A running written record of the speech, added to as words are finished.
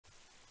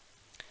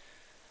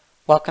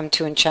Welcome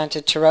to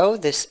Enchanted Tarot.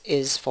 This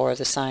is for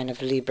the sign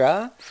of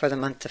Libra for the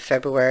month of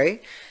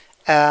February.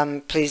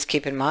 Please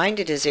keep in mind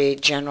it is a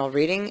general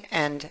reading,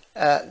 and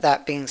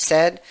that being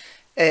said,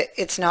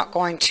 it's not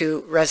going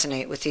to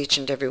resonate with each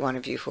and every one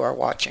of you who are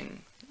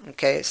watching.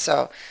 Okay,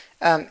 so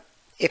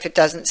if it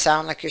doesn't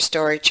sound like your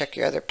story, check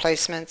your other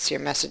placements. Your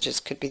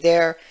messages could be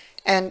there,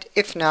 and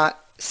if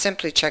not,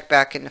 simply check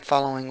back in the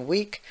following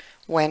week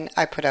when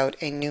I put out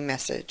a new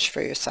message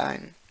for your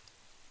sign.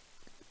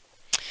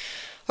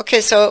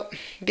 Okay, so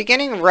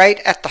beginning right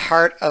at the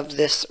heart of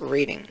this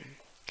reading,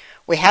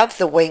 we have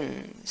the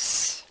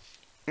wings.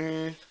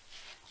 The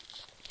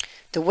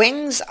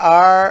wings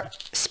are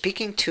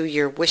speaking to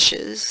your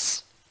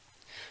wishes.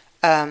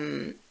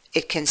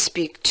 It can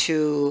speak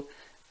to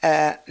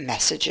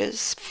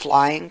messages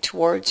flying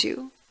towards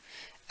you,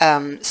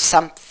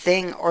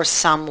 something or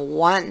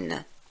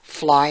someone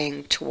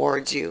flying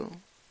towards you.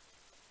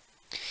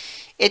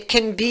 It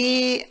can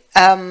be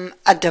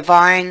a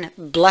divine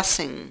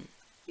blessing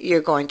you're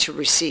going to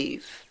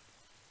receive.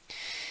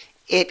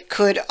 It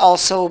could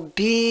also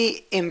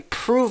be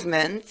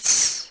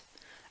improvements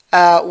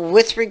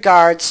with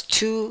regards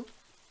to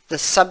the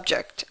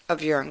subject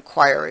of your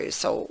inquiry.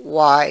 So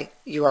why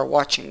you are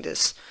watching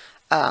this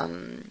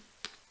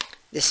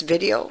this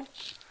video,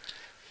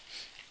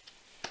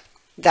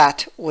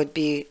 that would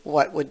be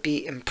what would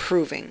be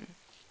improving.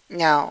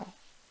 Now,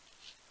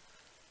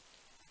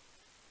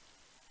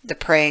 the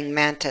praying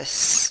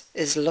mantis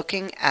is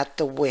looking at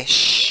the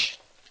wish.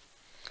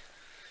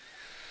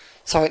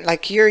 So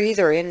like you're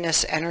either in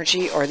this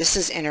energy or this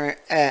is inner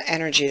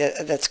energy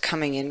that's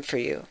coming in for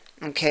you.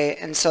 Okay,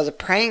 and so the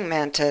praying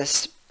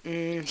mantis,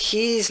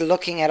 he's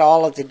looking at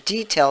all of the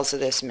details of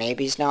this.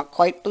 Maybe he's not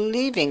quite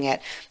believing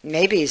it.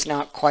 Maybe he's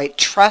not quite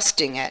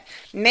trusting it.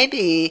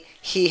 Maybe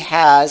he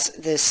has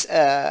this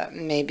a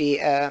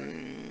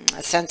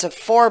sense of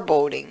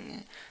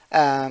foreboding.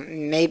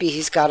 Maybe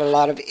he's got a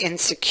lot of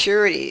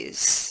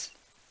insecurities.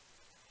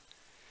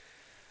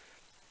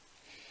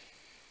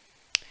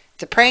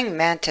 The praying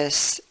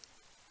mantis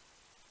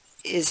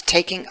is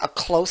taking a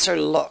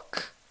closer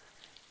look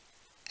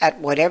at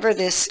whatever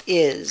this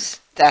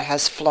is that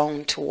has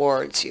flown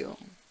towards you.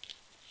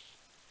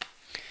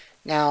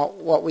 Now,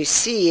 what we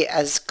see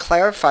as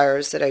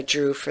clarifiers that I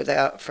drew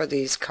for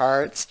these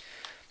cards,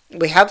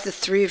 we have the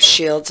Three of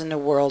Shields in the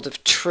world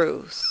of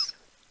truth.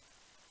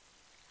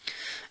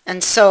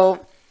 And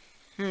so,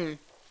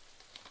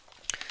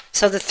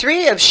 so the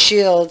Three of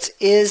Shields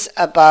is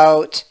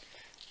about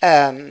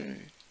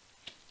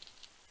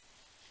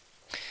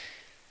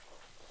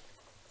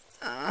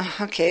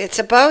okay, it's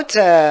about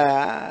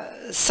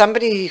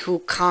somebody who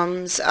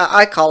comes,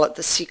 I call it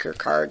the seeker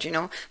card, you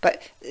know,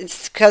 but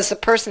it's because the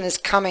person is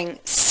coming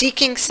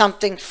seeking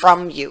something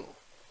from you.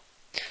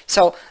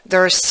 So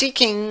they're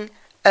seeking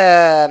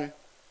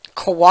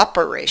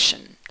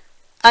cooperation,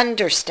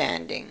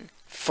 understanding,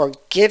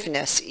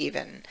 forgiveness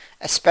even,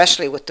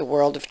 especially with the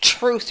world of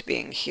truth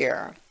being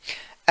here.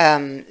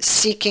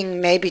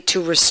 Seeking maybe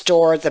to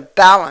restore the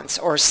balance,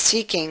 or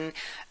seeking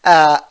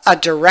a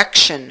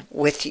direction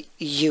with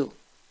you,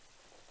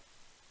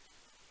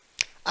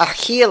 a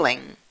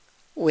healing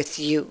with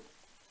you,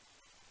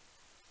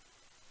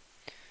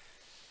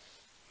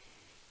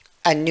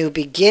 a new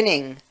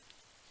beginning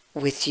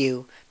with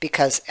you,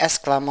 because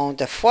Esclamant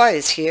de Foi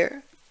is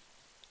here,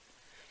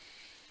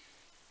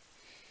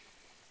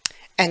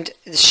 and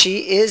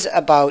she is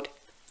about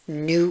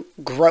new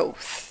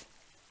growth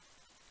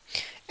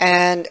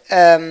and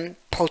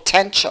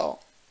potential.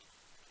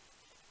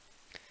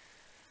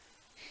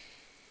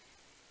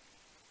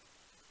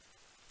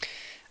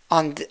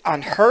 On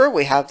her,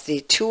 we have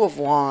the Two of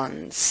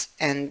Wands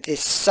and the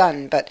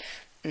Sun, but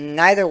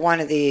neither one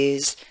of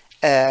these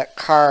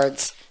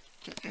cards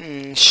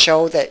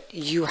show that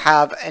you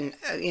have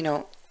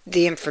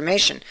the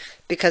information,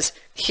 because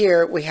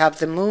here we have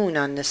the Moon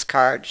on this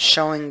card,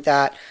 showing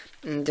that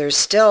there's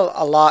still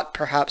a lot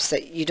perhaps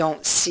that you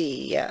don't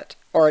see yet,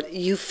 or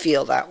you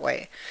feel that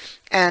way.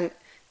 And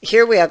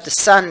here we have the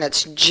Sun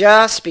that's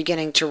just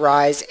beginning to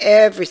rise.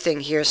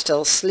 Everything here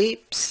still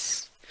sleeps.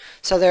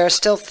 So there are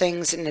still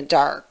things in the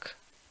dark.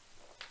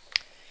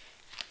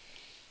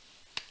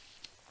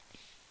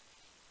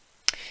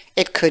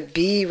 It could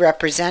be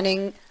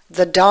representing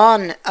the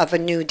dawn of a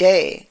new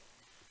day.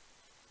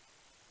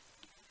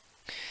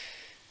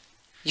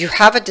 You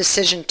have a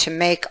decision to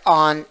make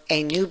on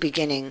a new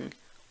beginning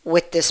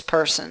with this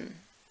person.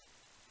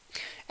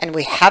 And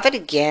we have it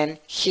again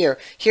here.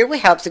 Here we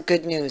have the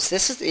good news.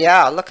 This is,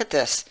 yeah, look at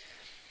this.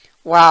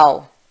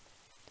 Wow.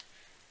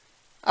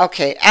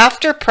 Okay,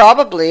 after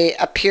probably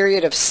a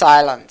period of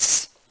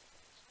silence,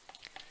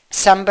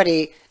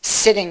 somebody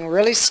sitting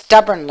really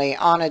stubbornly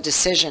on a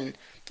decision,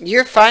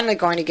 you're finally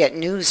going to get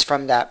news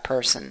from that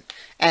person.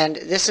 And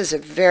this is a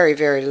very,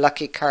 very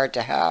lucky card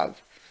to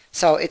have.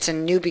 So it's a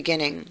new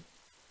beginning.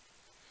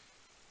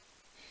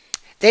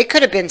 They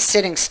could have been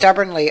sitting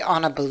stubbornly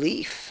on a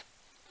belief.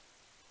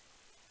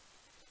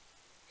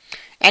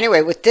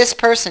 Anyway, with this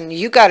person,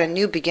 you got a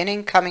new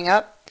beginning coming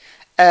up.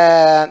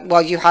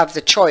 well, you have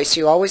the choice.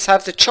 You always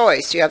have the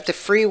choice. You have the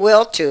free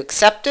will to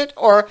accept it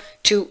or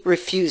to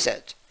refuse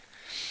it.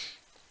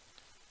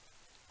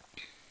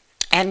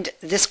 And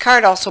this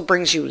card also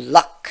brings you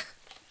luck.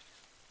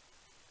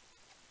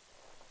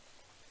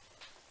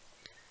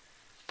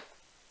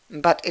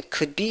 But it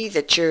could be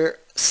that you're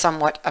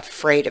somewhat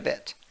afraid of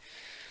it.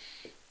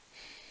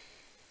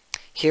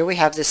 Here we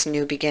have this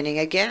new beginning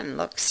again.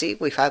 Look, see,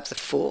 we have the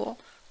Fool,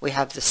 we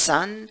have the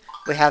Sun,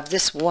 we have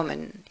this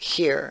woman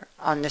here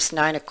on this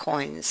 9 of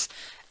coins.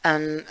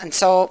 And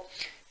so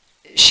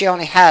she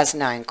only has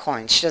 9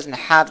 coins. She doesn't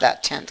have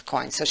that 10th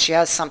coin. So she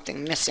has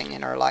something missing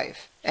in her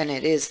life. And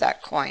it is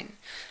that coin.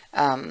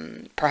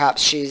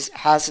 Perhaps she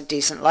has a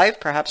decent life.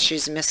 Perhaps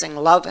she's missing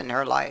love in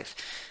her life.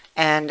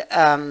 And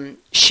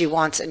she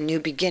wants a new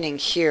beginning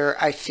here,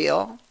 I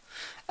feel.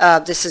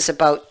 This is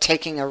about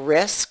taking a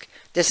risk.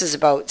 This is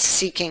about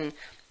seeking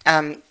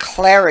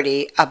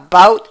clarity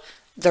about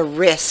the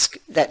risk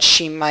that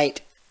she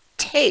might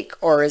take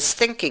or is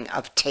thinking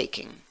of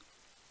taking.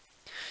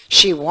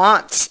 She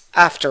wants,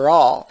 after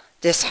all,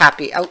 this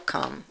happy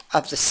outcome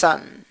of the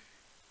Sun.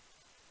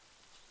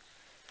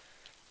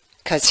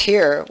 Because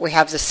here we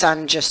have the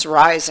Sun just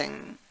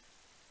rising.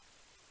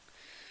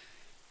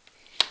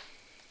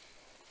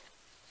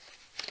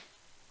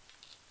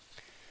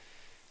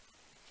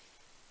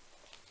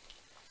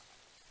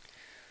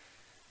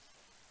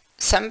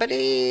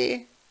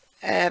 Somebody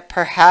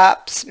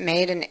perhaps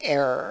made an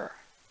error.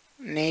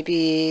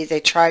 Maybe they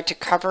tried to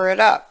cover it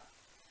up.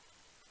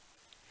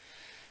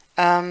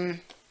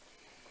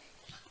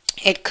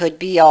 It could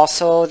be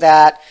also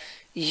that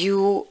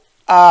you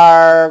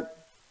are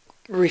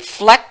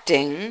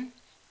reflecting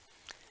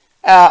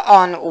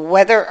on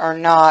whether or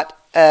not,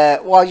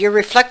 well, you're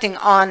reflecting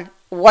on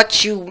what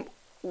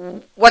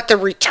the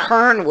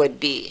return would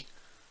be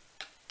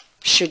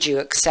should you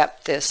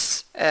accept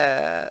this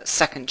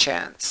second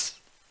chance.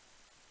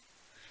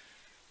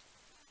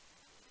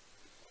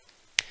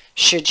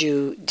 Should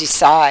you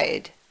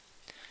decide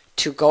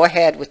to go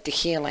ahead with the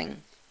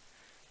healing,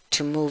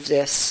 to move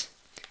this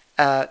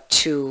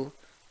to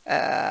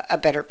a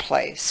better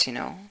place, you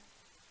know.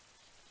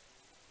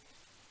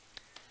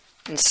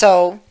 And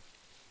so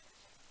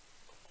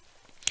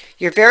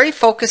you're very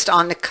focused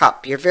on the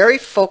Cup. You're very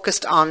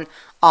focused on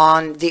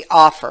the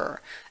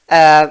offer.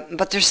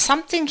 But there's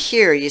something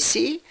here, you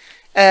see?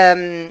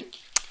 There's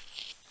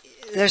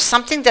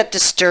something that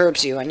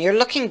disturbs you, and you're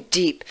looking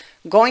deep.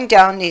 Going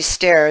down these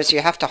stairs,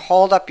 you have to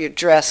hold up your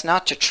dress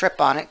not to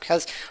trip on it,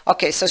 because,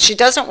 okay, so she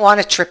doesn't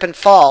want to trip and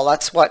fall.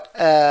 That's what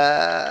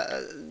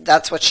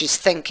she's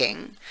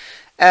thinking.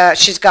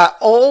 She's got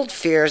old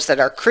fears that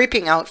are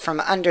creeping out from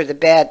under the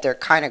bed. They're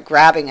kind of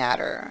grabbing at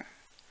her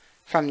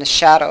from the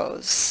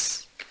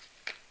shadows.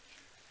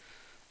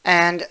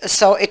 And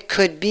so it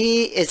could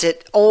be, is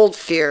it old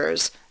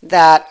fears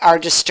that are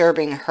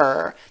disturbing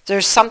her?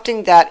 There's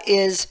something that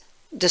is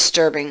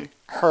disturbing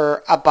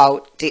her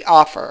about the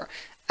offer.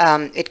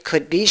 It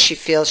could be she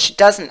feels she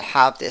doesn't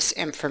have this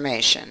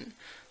information.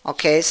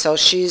 Okay, so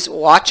she's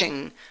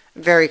watching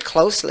very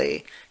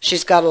closely.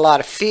 She's got a lot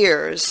of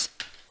fears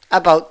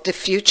about the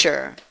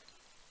future.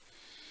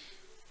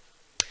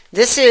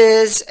 This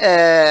is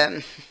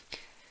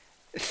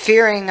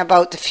fearing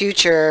about the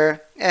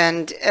future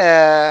and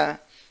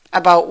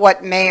about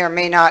what may or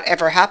may not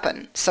ever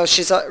happen. So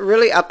she's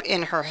really up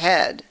in her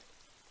head.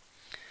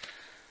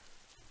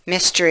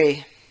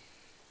 Mystery.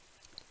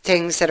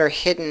 Things that are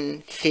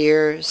hidden,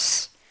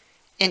 fears,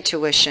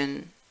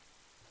 intuition.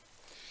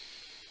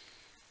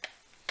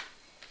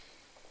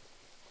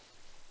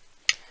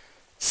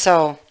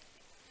 So,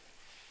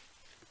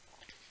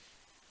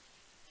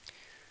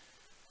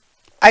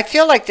 I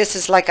feel like this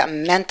is like a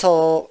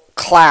mental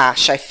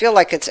clash. I feel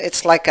like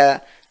it's like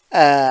a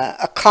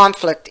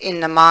conflict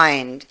in the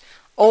mind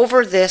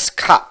over this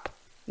cup.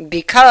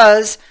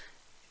 Because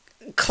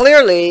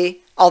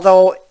clearly,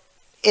 although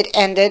it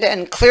ended,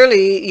 and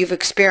clearly you've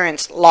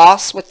experienced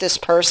loss with this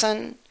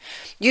person,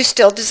 you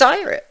still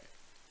desire it.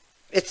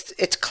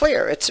 It's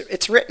clear.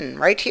 It's written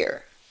right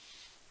here.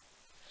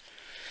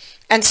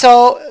 And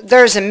so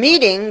there's a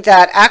meeting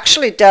that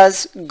actually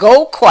does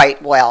go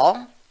quite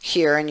well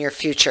here in your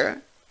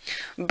future,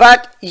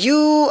 but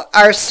you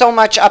are so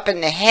much up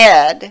in the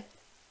head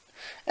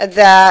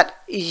that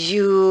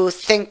you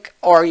think,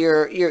 or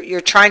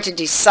you're trying to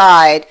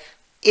decide,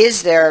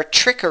 is there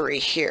trickery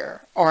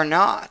here or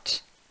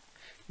not?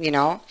 You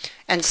know,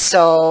 and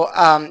so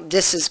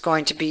this is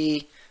going to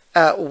be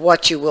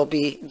what you will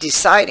be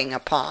deciding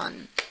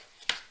upon.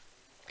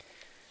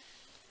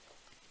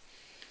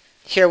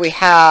 Here we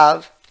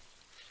have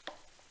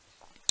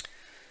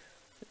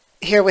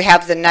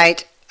the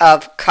Knight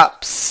of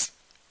Cups,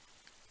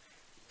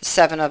 the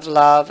 7 of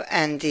Love,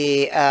 and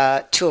the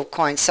 2 of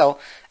Coins. So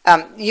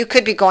you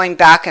could be going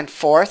back and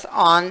forth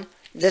on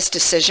this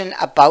decision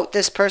about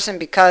this person,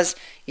 because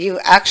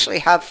you actually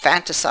have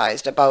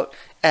fantasized about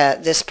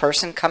this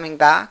person coming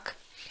back,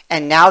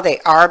 and now they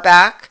are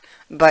back,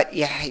 but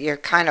yeah, you're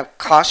kind of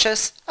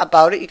cautious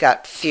about it. You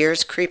got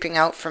fears creeping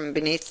out from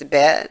beneath the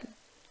bed.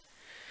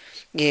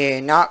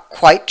 You're not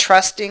quite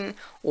trusting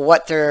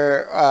what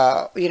they're,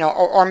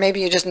 or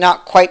maybe you're just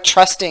not quite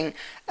trusting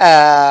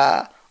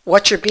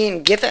what you're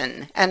being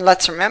given. And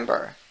let's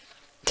remember,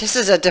 this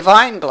is a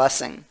divine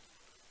blessing,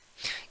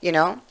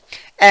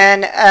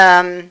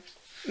 and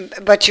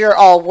but you're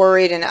all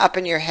worried and up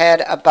in your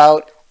head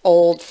about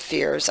old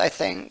fears, I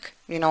think,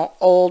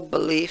 old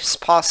beliefs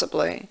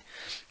possibly.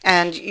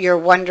 And you're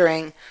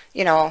wondering,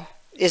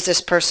 is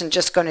this person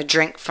just going to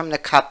drink from the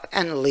cup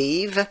and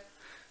leave?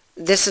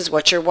 This is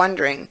what you're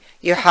wondering.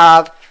 You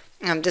have,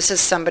 this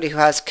is somebody who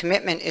has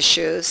commitment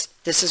issues.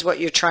 This is what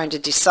you're trying to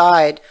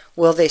decide.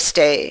 Will they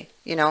stay?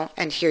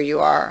 And here you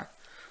are.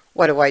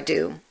 What do I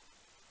do?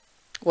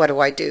 What do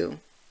I do?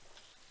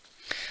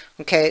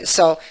 Okay,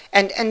 so,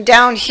 and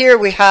down here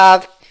we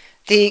have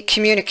the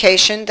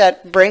communication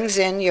that brings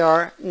in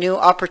your new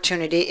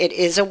opportunity. It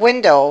is a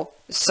window,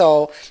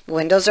 so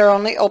windows are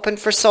only open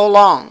for so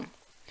long.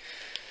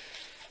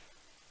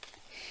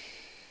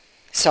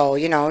 So,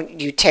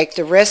 you take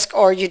the risk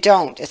or you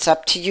don't. It's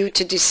up to you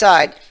to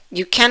decide.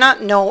 You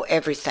cannot know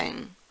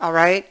everything, all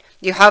right?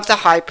 You have the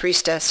High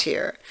Priestess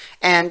here.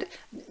 And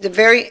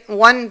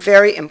one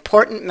very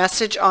important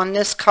message on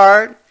this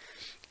card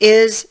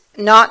is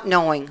not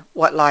knowing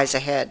what lies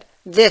ahead.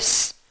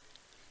 This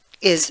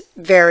is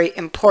very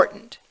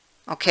important,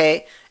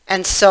 okay?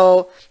 And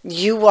so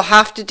you will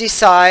have to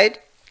decide,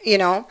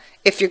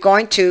 if you're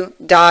going to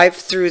dive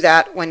through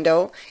that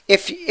window,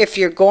 if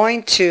you're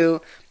going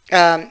to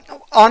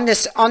on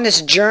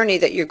this journey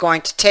that you're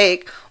going to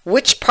take,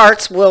 which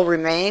parts will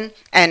remain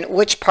and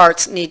which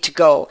parts need to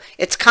go.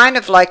 It's kind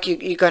of like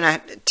you're going to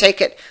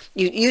take it,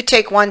 you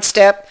take one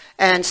step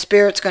and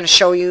Spirit's going to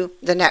show you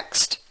the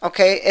next,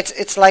 okay?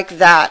 It's like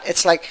that.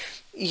 It's like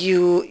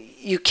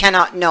you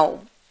cannot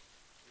know.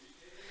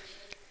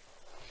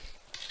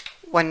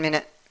 1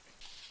 minute.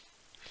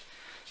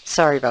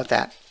 Sorry about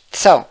that.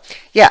 So,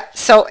 yeah,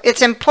 so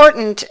it's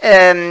important.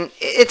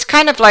 It's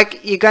kind of like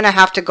you're going to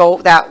have to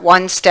go that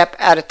one step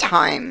at a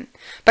time.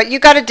 But you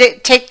got to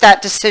take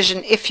that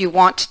decision if you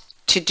want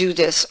to do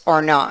this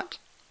or not.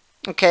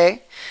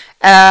 Okay?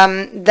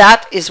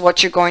 That is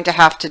what you're going to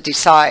have to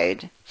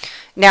decide.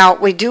 Now,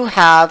 we do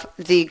have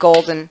the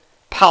Golden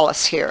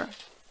Palace here.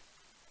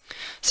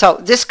 So,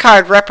 this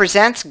card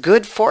represents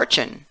good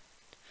fortune,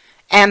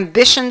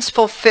 ambitions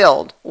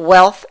fulfilled,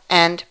 wealth,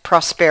 and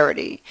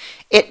prosperity.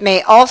 It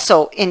may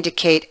also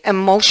indicate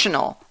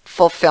emotional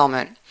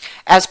fulfillment,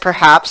 as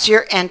perhaps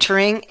you're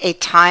entering a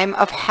time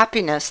of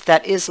happiness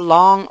that is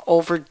long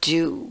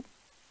overdue.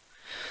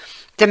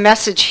 The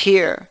message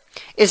here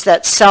is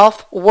that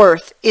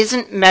self-worth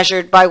isn't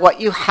measured by what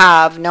you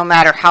have, no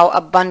matter how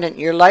abundant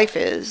your life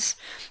is.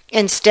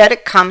 Instead,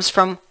 it comes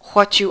from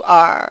what you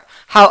are,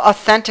 how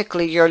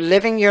authentically you're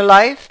living your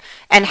life,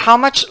 and how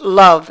much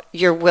love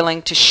you're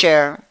willing to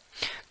share.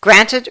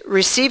 Granted,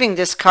 receiving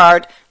this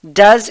card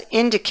does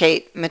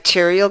indicate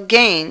material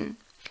gain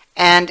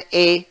and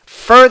a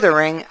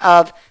furthering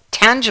of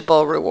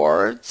tangible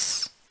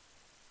rewards,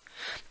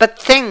 but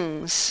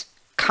things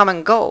come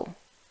and go,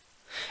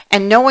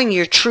 and knowing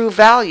your true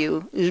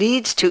value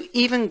leads to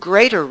even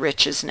greater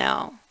riches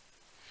now.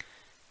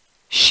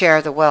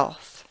 Share the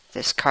wealth,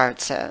 this card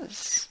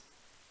says.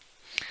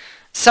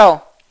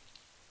 So,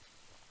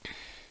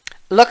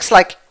 looks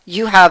like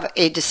you have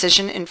a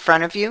decision in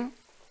front of you.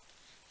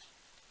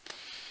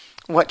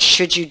 What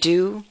should you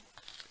do?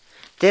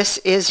 This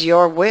is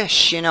your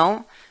wish, Here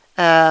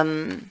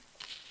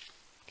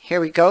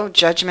we go,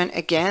 Judgment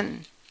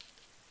again.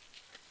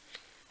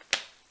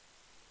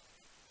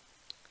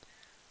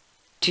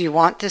 Do you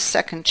want this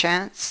second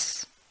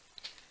chance?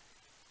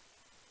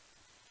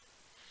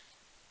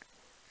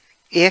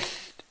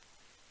 If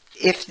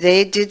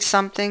they did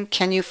something,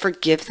 can you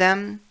forgive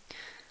them?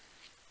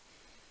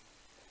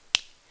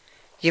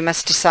 You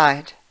must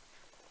decide.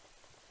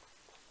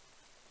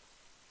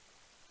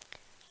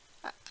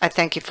 I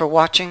thank you for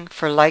watching,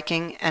 for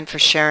liking, and for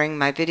sharing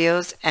my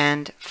videos,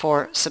 and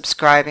for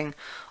subscribing.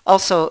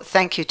 Also,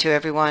 thank you to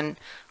everyone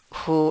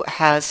who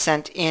has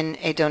sent in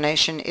a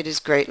donation. It is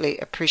greatly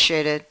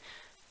appreciated.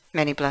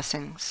 Many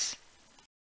blessings.